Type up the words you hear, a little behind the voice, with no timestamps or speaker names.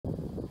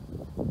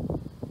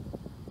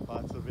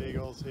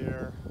eagles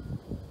here.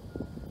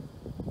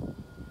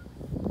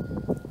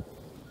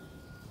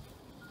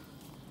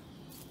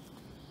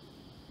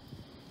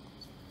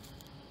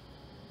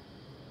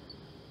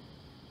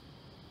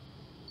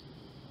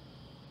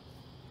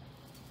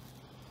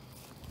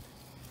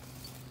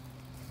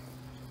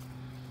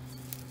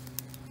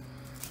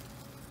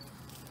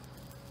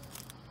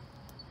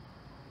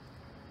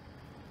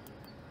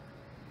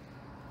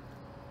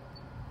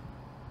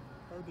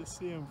 Hard to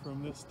see them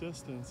from this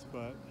distance,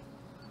 but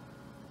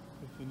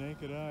with the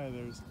naked eye,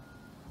 there's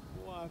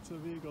lots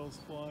of eagles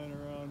flying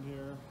around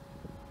here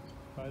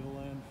by the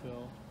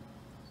landfill.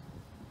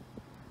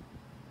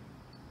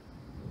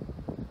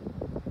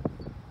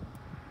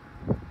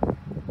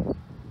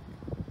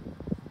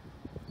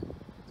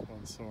 There's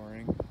one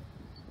soaring.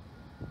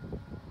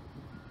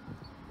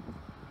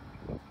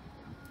 You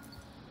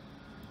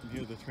can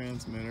hear the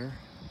transmitter.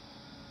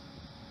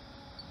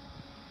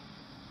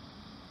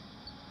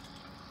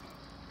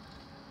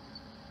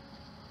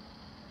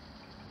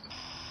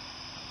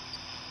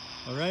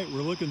 All right,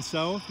 we're looking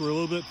south. We're a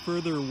little bit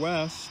further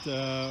west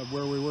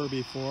where we were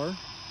before.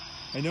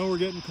 I know we're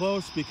getting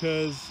close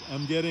because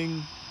I'm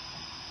getting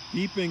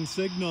beeping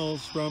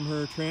signals from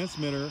her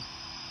transmitter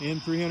in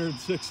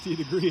 360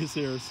 degrees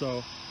here.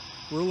 So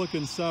we're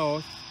looking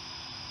south.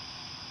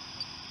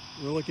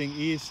 We're looking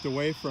east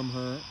away from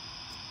her.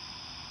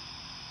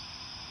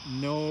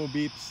 No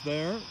beeps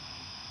there.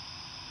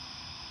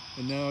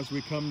 And now as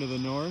we come to the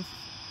north,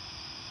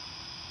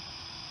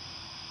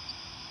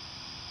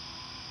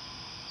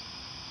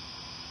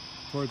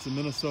 towards the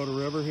Minnesota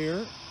River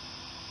here.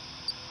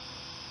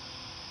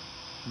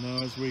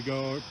 Now as we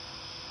go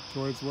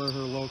towards where her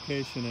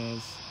location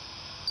is,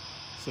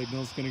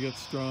 signal's going to get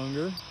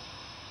stronger.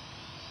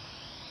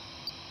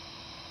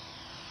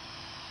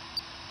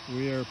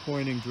 We are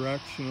pointing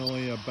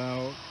directionally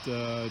about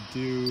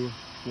due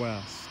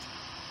west.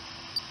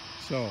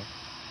 So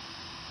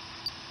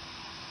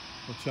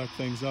we'll check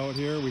things out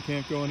here. We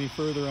can't go any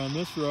further on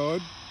this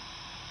road.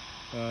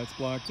 It's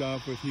blocked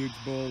off with huge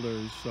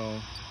boulders, so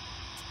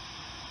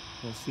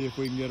we'll see if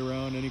we can get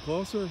around any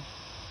closer.